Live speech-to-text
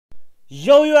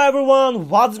Yo everyone,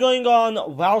 what's going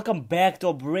on? Welcome back to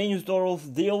a brand new tutorial.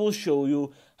 Today I will show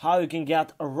you how you can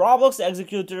get a Roblox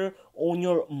Executor on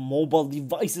your mobile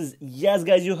devices. Yes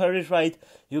guys, you heard it right.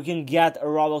 You can get a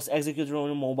Roblox Executor on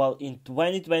your mobile in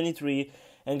 2023.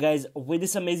 And guys, with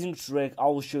this amazing trick I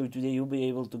will show you today, you'll be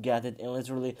able to get it in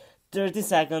literally 30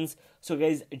 seconds. So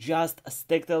guys, just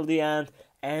stick till the end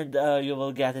and you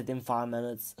will get it in 5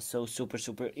 minutes. So super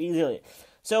easily.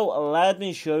 So let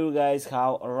me show you guys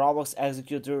how a Roblox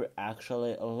Executor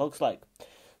actually looks like.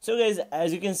 So guys,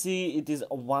 as you can see, it is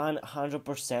a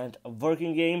 100%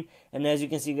 working game, and as you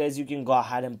can see guys, you can go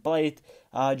ahead and play it.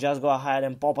 Just go ahead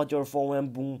and pop at your phone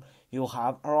and boom, you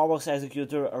have a Roblox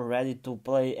Executor ready to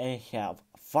play and have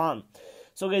fun.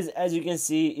 So guys, as you can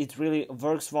see, it really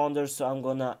works wonders. So I'm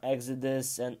gonna exit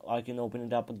this and I can open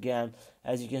it up again.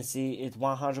 As you can see, it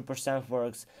 100%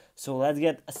 works. So let's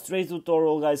get a straight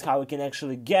tutorial guys, how we can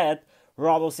actually get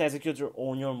Roblox Executor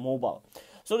on your mobile.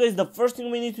 So guys, the first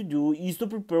thing we need to do is to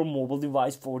prepare mobile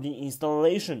device for the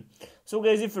installation. So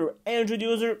guys, if you're an Android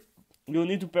user, you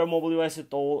need to pair mobile device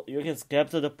at all. You can skip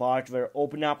to the part where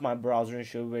open up my browser and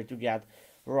show you where to get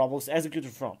Roblox Executor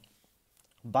from.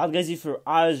 But guys, if you're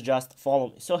iOS, just follow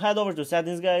me. So head over to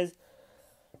settings guys,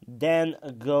 then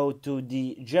go to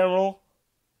the general,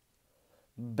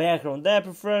 background app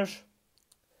refresh,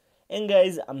 and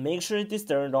guys, make sure it is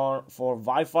turned on for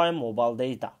Wi-Fi and mobile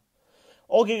data.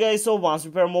 Okay guys, so once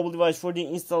we pair mobile device for the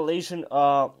installation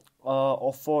for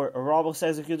Roblox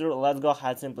Executor, let's go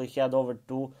ahead, simply head over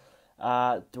to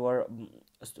our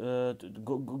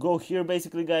go here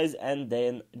basically guys, and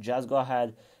then just go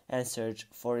ahead and search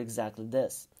for exactly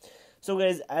this. So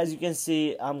guys, as you can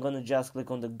see, I'm gonna just click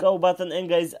on the go button, and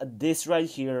guys, this right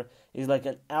here is like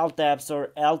an alt app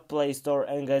store, alt play store,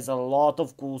 and guys, a lot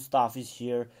of cool stuff is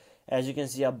here. As you can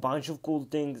see, a bunch of cool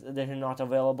things that are not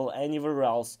available anywhere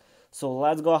else. So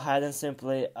let's go ahead and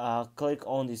simply click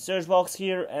on the search box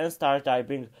here and start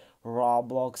typing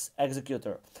Roblox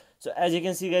Executor. So as you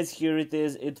can see guys, here it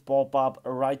is, it pop up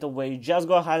right away. Just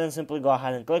go ahead and simply go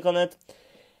ahead and click on it.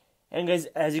 And guys,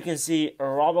 as you can see,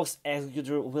 Roblox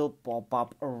Executor will pop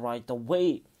up right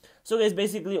away. So guys,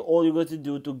 basically all you got to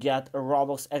do to get a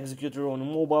Roblox Executor on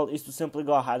mobile is to simply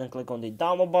go ahead and click on the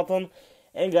download button.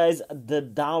 And guys, the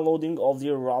downloading of the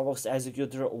Roblox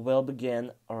Executor will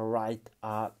begin right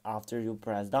after you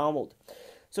press download.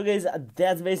 So guys,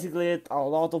 that's basically it. A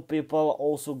lot of people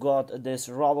also got this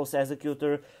Roblox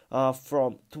Executor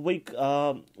from Tweak,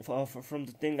 from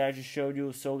the thing I just showed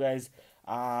you. So guys,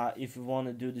 if you want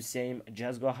to do the same,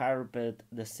 just go ahead and repeat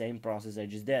the same process I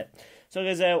just did. So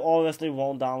guys, I obviously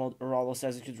won't download a Roblox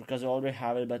Executor because I already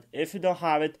have it, but if you don't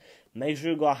have it, make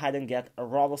sure you go ahead and get a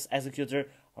Roblox Executor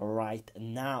right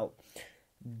now.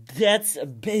 That's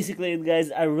basically it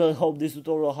guys. I really hope this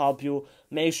tutorial helped you.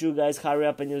 Make sure you guys hurry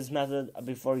up and use this method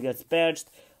before it gets patched.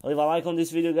 Leave a like on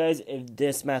this video guys if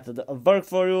this method worked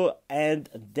for you, and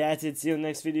that's it. See you in the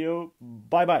next video.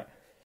 Bye bye.